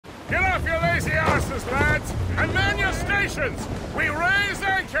Get off your lazy asses, lads, and man your stations! We raise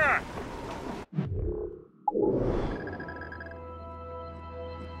anchor!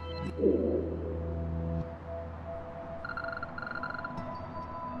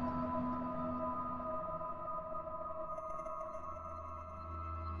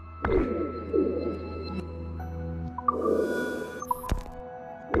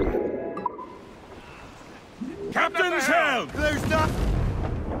 Captain's helm! There's not...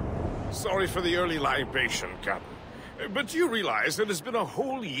 Sorry for the early libation, Captain. But you realize it has been a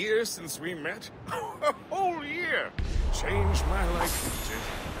whole year since we met? A whole year! Changed my life, you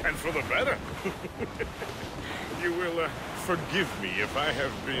did. And for the better. You will forgive me if I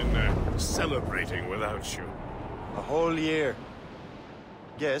have been celebrating without you. A whole year.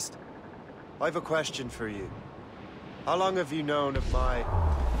 Guest, I've a question for you. How long have you known of my...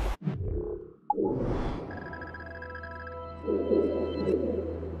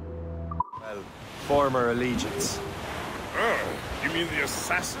 well, former allegiance? Oh, you mean the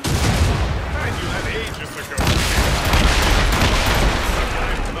assassins? I knew that ages ago.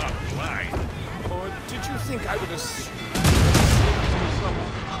 I'm not blind. Or did you think I would assume some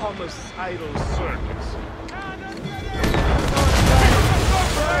homicidal circus?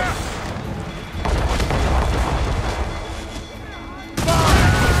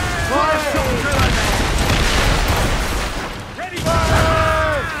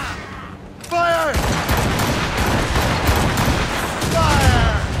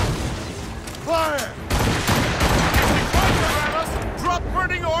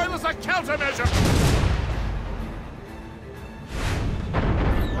 Countermeasure!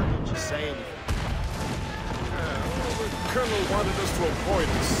 Why didn't you say anything? Well, the Colonel wanted us to avoid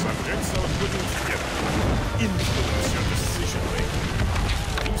this subject so it wouldn't influence your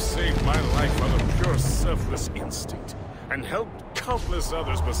decision-making. You saved my life out of pure selfless instinct, and helped countless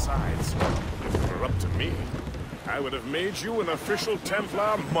others besides. If it were up to me, I would have made you an official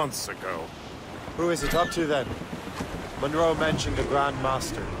Templar months ago. Who is it up to then? Monroe mentioned the Grand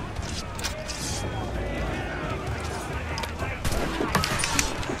Master.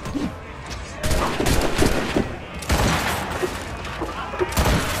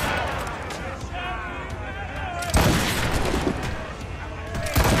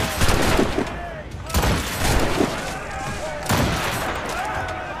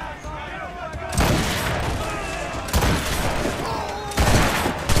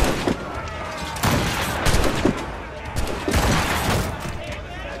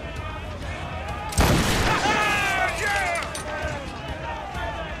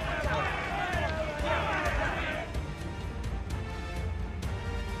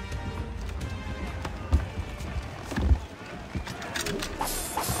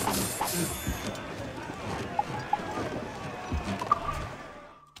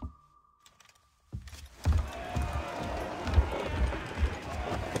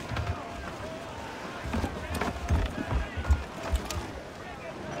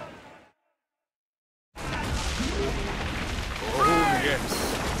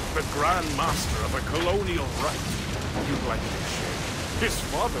 Grand Master of a colonial right. You'd like to share. His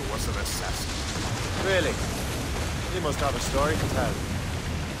father was an assassin. Really? He must have a story to tell.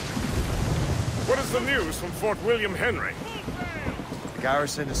 What is the news from Fort William Henry? The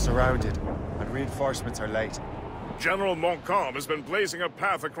garrison is surrounded, and reinforcements are late. General Montcalm has been blazing a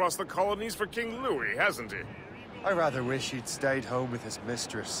path across the colonies for King Louis, hasn't he? I rather wish he'd stayed home with his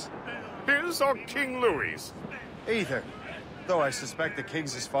mistress. His or King Louis's? Either. Though I suspect the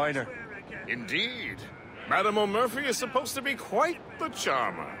king's is finer. Indeed. Madame O'Murphy is supposed to be quite the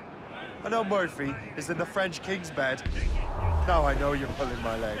charmer. I know Murphy is in the French king's bed. Now I know you're pulling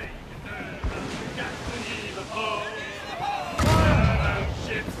my leg.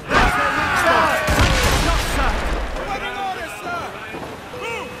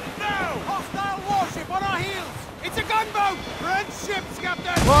 It's a gunboat! French ships,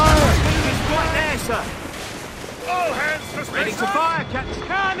 Captain! Fire! It's right there, sir! All hands to station! Ready to fire, Captain!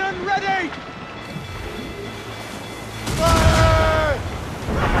 Cannon ready! Fire!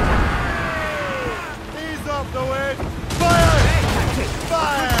 Ease off the wind! Fire!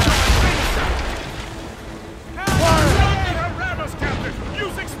 Fire! Fire! Ram us, Captain!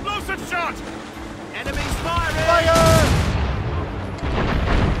 Use explosive shot! Enemies firing! Fire!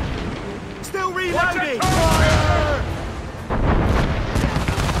 Still reloading! Fire!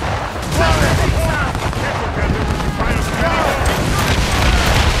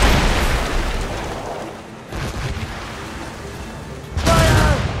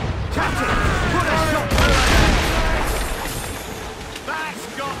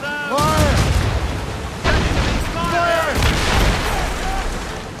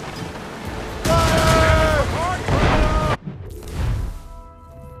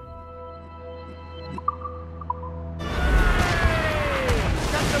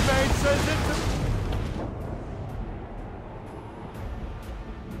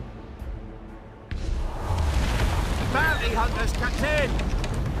 hunters, Captain!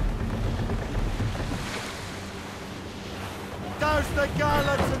 Douse the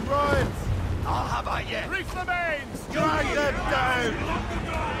garlands and royals! I'll have I yet! Reef the mains! Drag them down!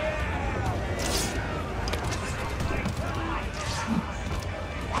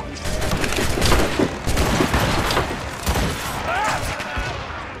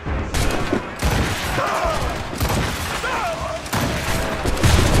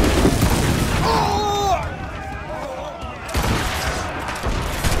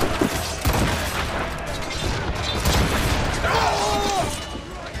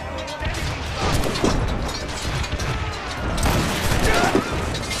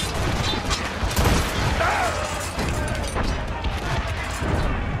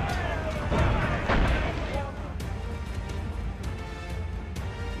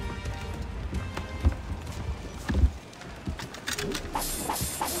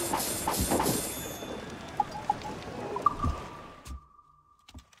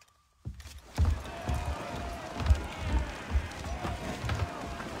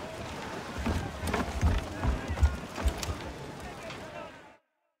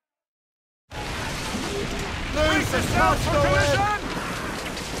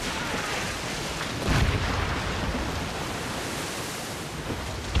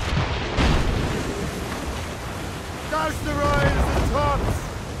 Douse the royals and tops!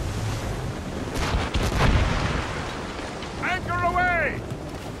 Anchor away!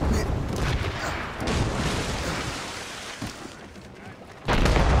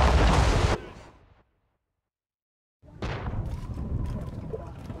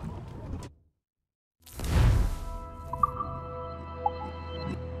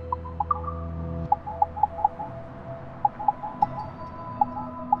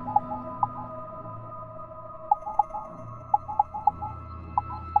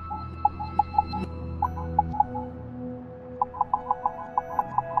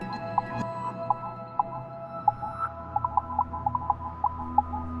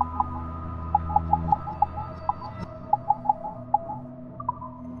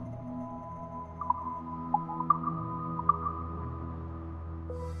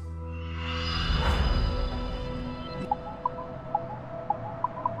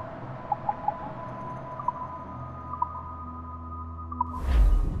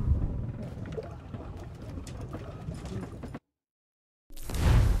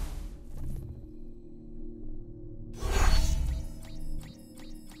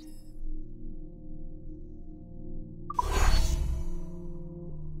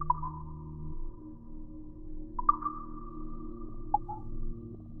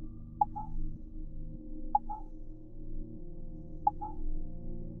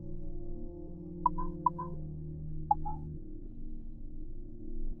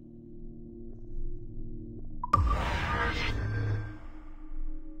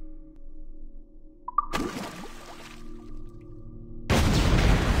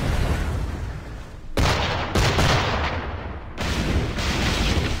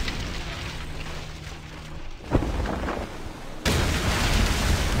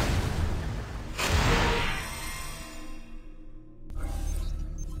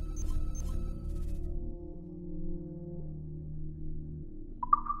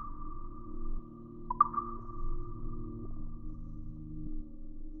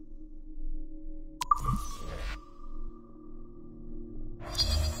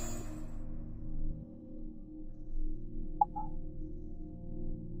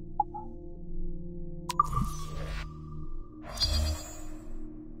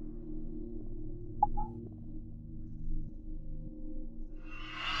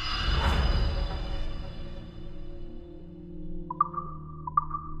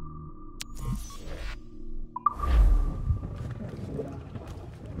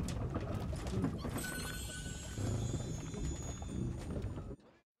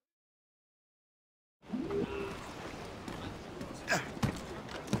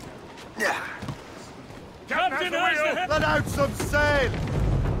 Captain, let out some sail!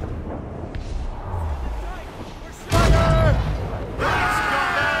 Fire!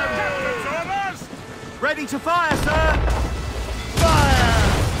 Captain's orders! Ready to fire, sir! Fire!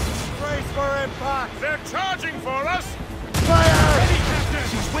 Brace for impact! They're charging for us! Fire! Ready, Captain!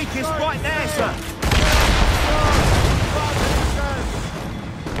 She's weakest right there, sir!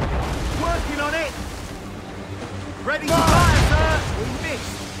 Working on it! Ready to fire, sir! We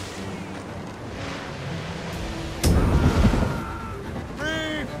missed!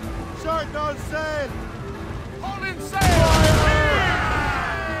 Short on sail! All in sail!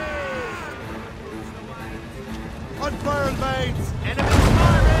 Unfurled mains! Enemy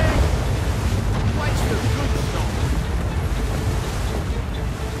firing! Waste of good shot!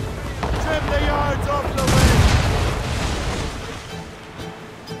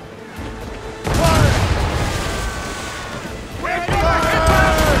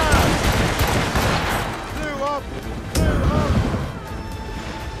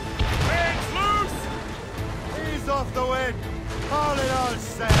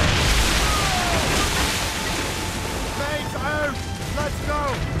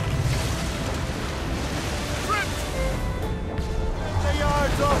 The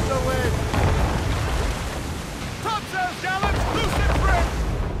yards off the wind! Topsails, gallants! Loose and trim!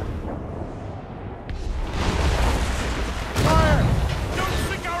 Fire! Don't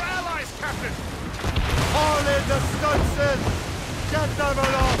sink our allies, Captain! All in the stunsail! Get them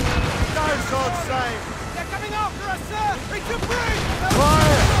aloft! Now's all safe! They're coming after us, sir! It's a brig!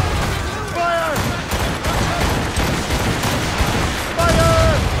 Fire! Fire!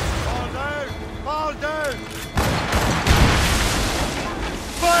 Fire! All down! All down!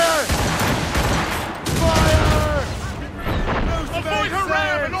 Fire! Fire! Avoid her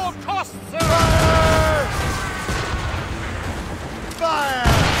ram at all costs, sir! Fire! Fire!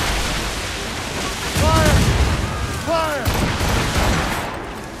 Fire! Fire!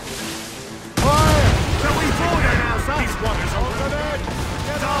 Fire! Shall we board her now, sir? These waters Hold are... them in!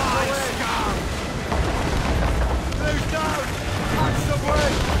 Get off the way! Blue's down! Catch some way!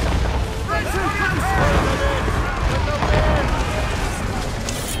 Hold them in! With the wind!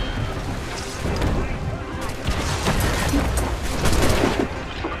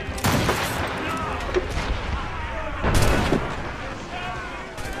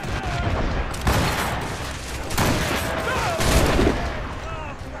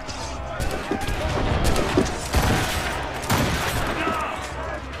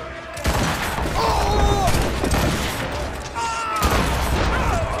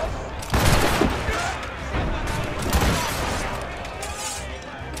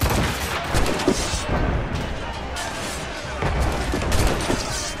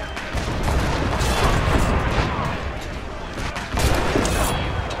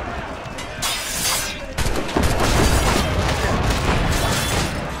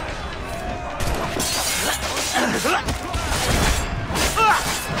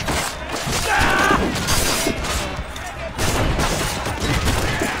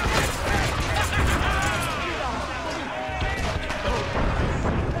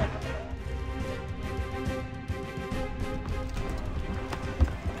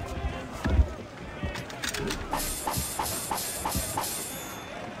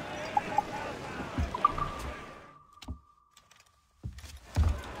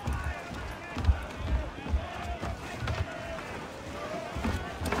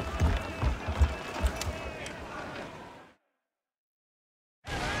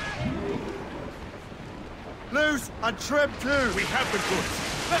 Loose and trim too! We have the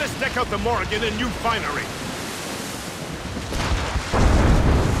goods. Let us deck out the Morrígan in new finery.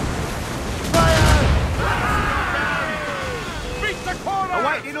 Fire! Beat the corner!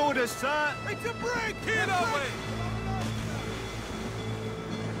 Awaiting orders, sir! It's a brig! Get away!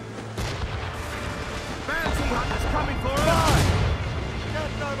 Bounty hunters coming for us! Fire!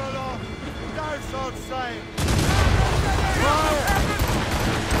 Get them aloft! Now's all safe! Fire!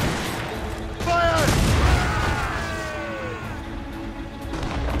 Fire!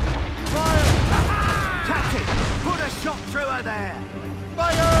 Fire! Captain, put a shot through her there!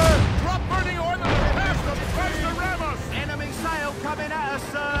 Fire! Drop burning oil and left! Tries to ram us! Enemy sail coming at us,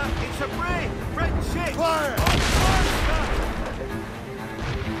 sir! It's a brig! French ship! Fire!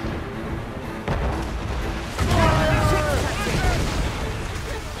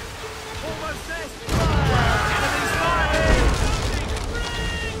 Almost there! Fire! Enemy's firing!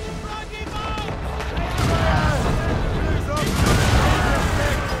 Blue's up!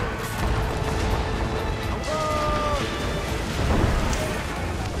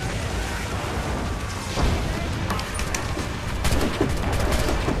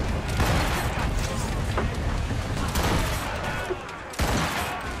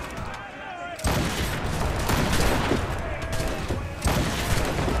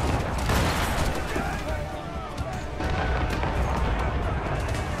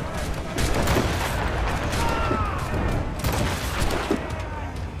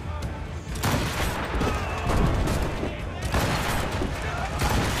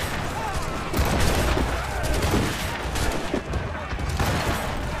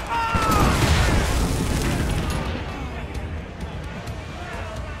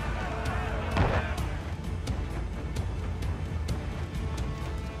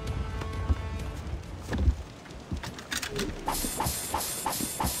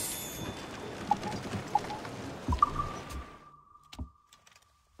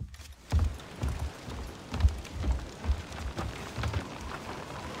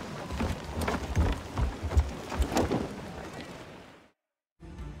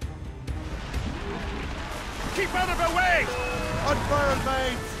 Keep out of her way! Unfurl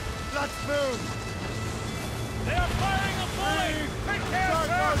mains! Let's move! They are firing a volley! Take care, Start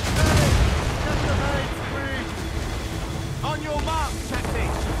sir! on sail! Get the mains free! On your mark, Captain!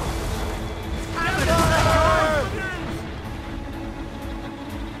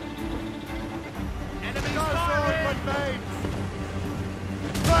 Enemy firing!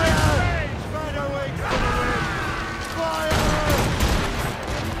 Fire! Spider wings to the wind! Fire!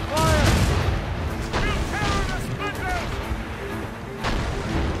 Fire! We'll tear the splinters!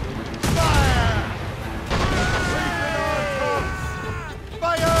 Fire! Reaping on fox!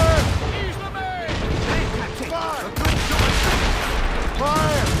 Fire! Ease the main! Hey, Captain! Fire! A good choice!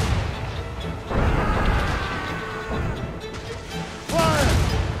 Fire! Fire!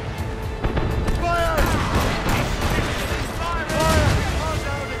 Fire! Fire! Oh,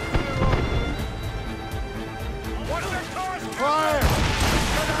 down it flew up. What's their course? Fire!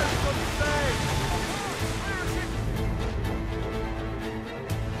 Get out from stage!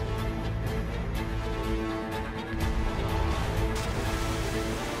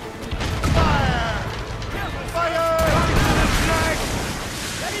 Fire! Fire!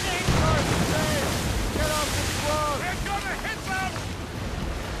 Anything! Get off the squad! We're gonna hit them!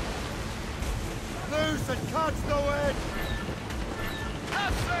 Loose and catch the wind!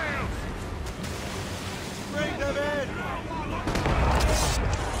 Half sails! Bring them in!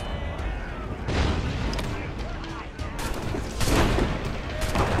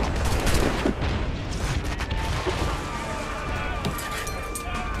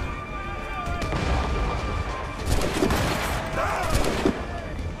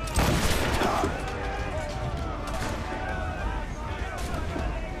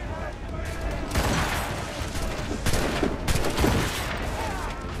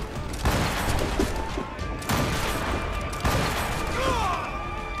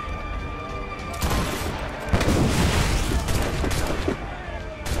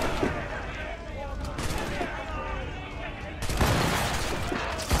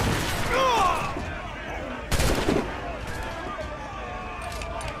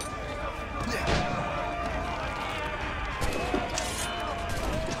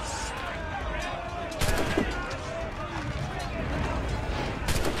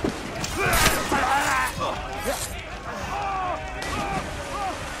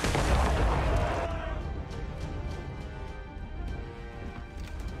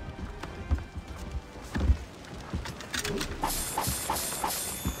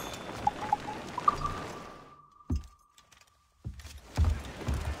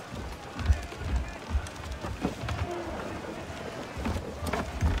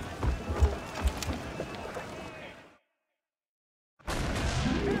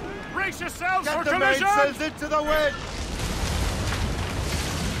 Brace yourselves Get for the collision! mainsails into the wind!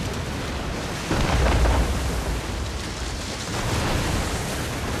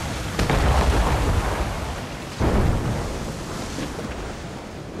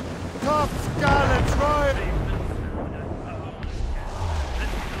 Tops, gallants, right!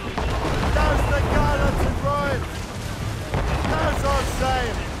 Douse the gallants and right! Douse our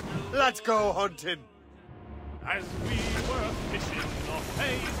sail! Let's go hunting! As we were fishing off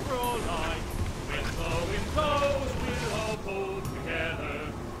Haysborough line, when the wind blows, we'll all pull together.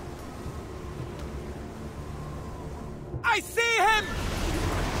 I see him!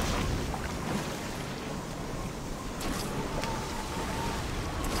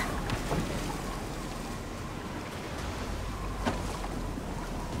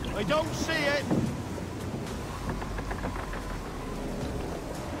 I don't see it!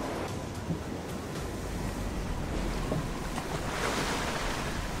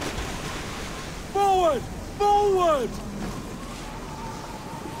 Forward! Forward!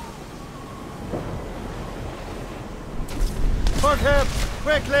 Hook him!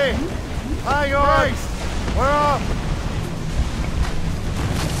 Quickly! Hang on! We're off!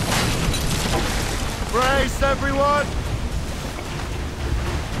 Brace, everyone!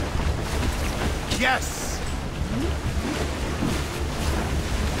 Yes!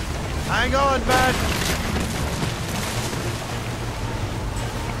 Hang on, man!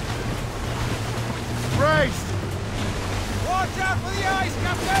 Brace! Watch out for the ice,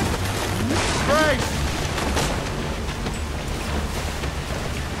 Captain! Brace!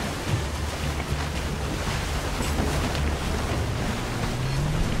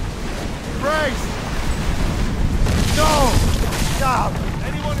 Brace! No! Stop!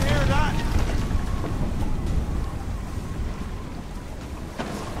 Anyone hear that?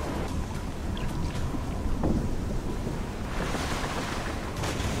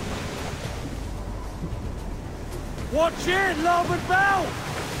 Watch it, larboard bow!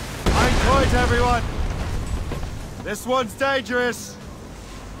 Hang tight, everyone! This one's dangerous!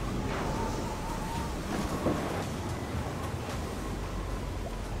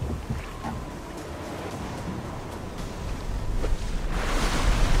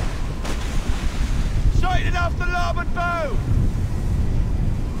 Get off the larboard bow!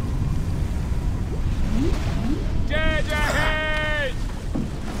 Dead ahead!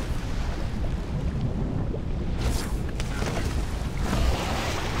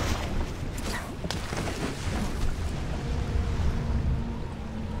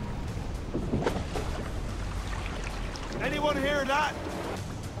 Anyone hear that?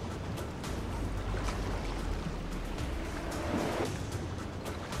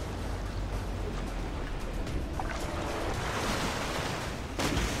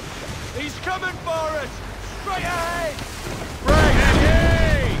 He's coming for us! Straight ahead! Right!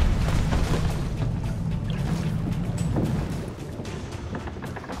 Hey!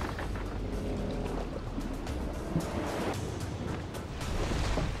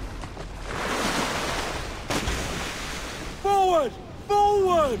 Forward!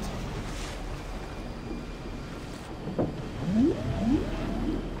 Forward!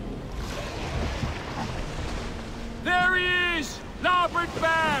 There he is! Larboard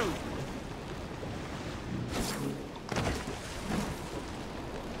bow!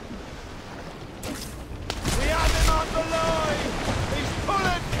 We have him on the line! He's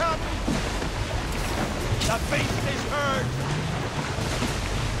pulling, Captain! The beast is hurt!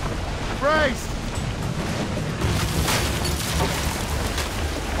 Brace!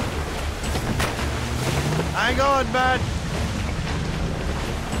 Hang on, man!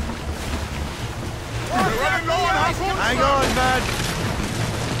 Hang on, man!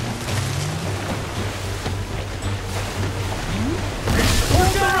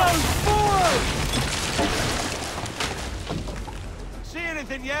 Hold the road! Forward! See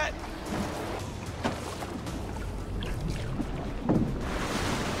anything yet?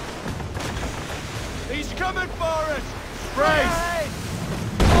 He's coming for us! Brace!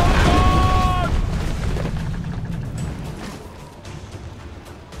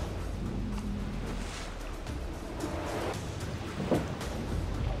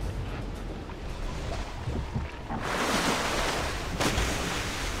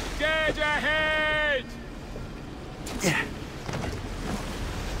 Dead ahead!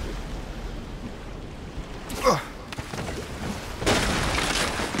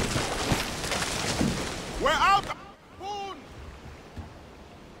 We're out!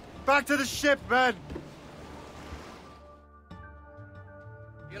 Back to the ship, man!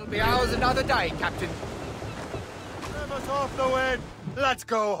 It'll be ours another day, Captain. Let us off the wind! Let's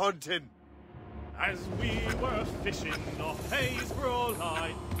go hunting! As we were fishing off Haysborough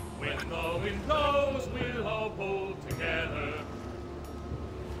line, when the wind blows, we'll all pull together.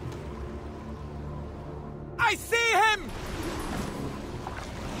 I see him!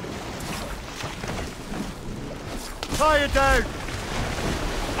 Tie it down!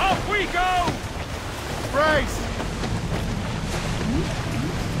 Off we go! Brace!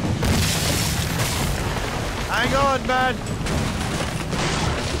 Hang on, man!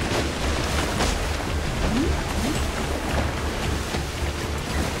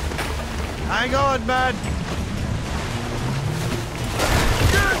 Hang on, man!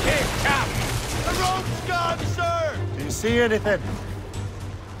 Good hit, Cap! The rope's gone, sir! Do you see anything?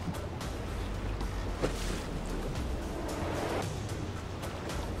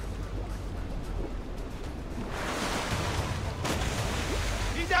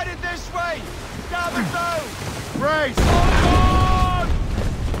 He's headed this way! Davenport! Brace!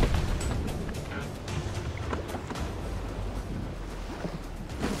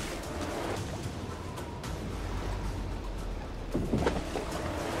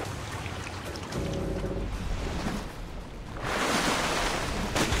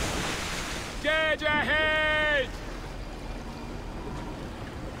 Dead ahead!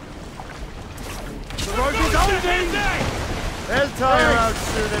 The rope is holding! They'll tire out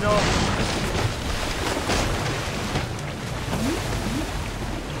soon enough.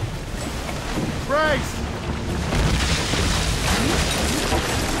 Brace!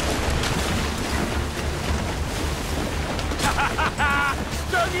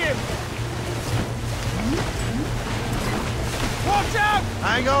 Stung him! Watch out!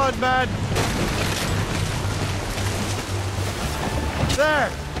 Hang on, man!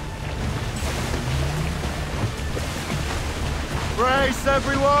 There! Brace,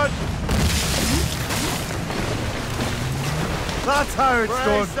 everyone! That's how it's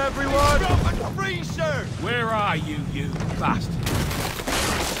done! Brace, everyone! Dropping free, sir! Where are you, you bastard?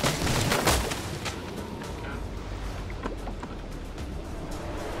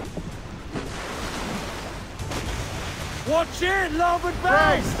 Watch it, larboard bow!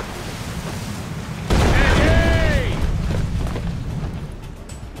 Brace! Hey!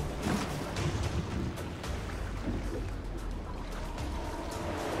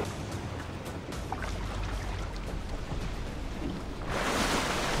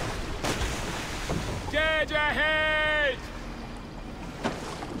 Edge ahead!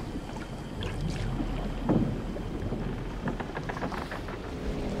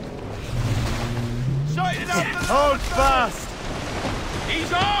 Sighted up the Hold fast!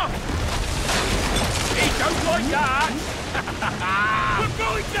 He's off! He don't like that! We're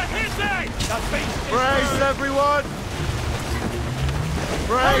going to hit it! The beast is Brace, hurt. everyone!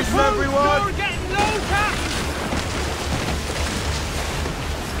 Brace, everyone! You're getting low, Captain!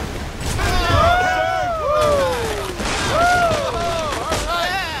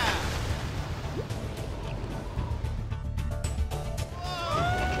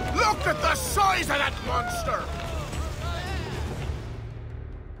 Look at the size of that monster!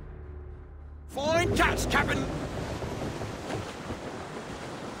 Fine catch, Captain!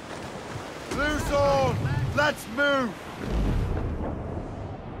 Loose all! Let's move!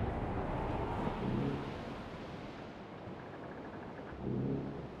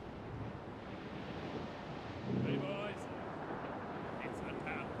 Hey, boys. It's a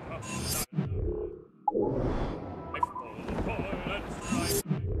town of Lift full coil and strike.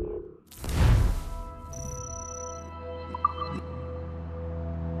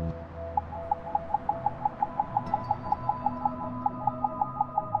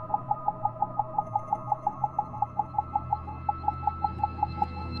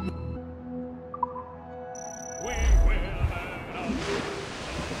 We will head on.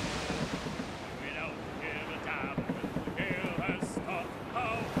 We don't give a damn when the gale has stopped.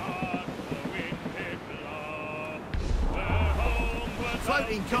 How hard the wind may blow. Their homeward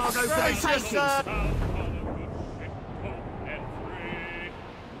Floating cargo Brace base yourself! bound on a good ship, home and free.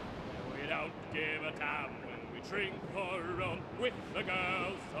 We don't give a damn when we drink or run with the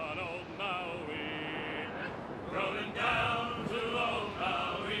girls on old Maui. Rolling down to old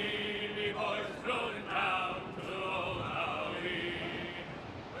Maui, me boys, rolling down to old Maui.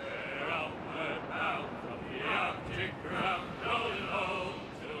 We're outward bound from the Arctic ground, rolling home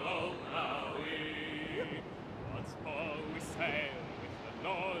to old Maui. Once more we sail with the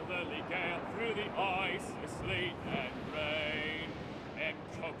northerly gale through the ice, the sleet and rain. Them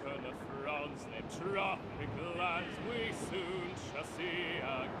coconut fronds, them tropical lands we soon shall see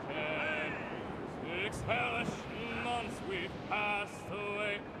again. 6 hellish months we've passed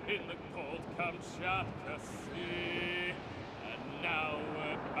away in the cold Kamchatka Sea. And now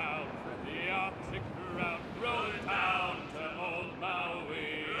we're bound for the Arctic ground, rolling down to old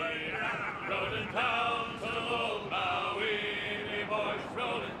Maui. Rolling down to old Maui, me boys,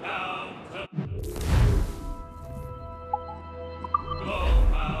 rolling down to old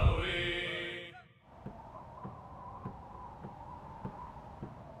Maui.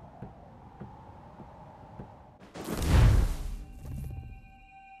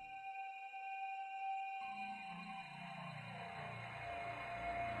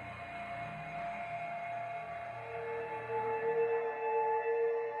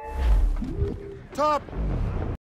 Top!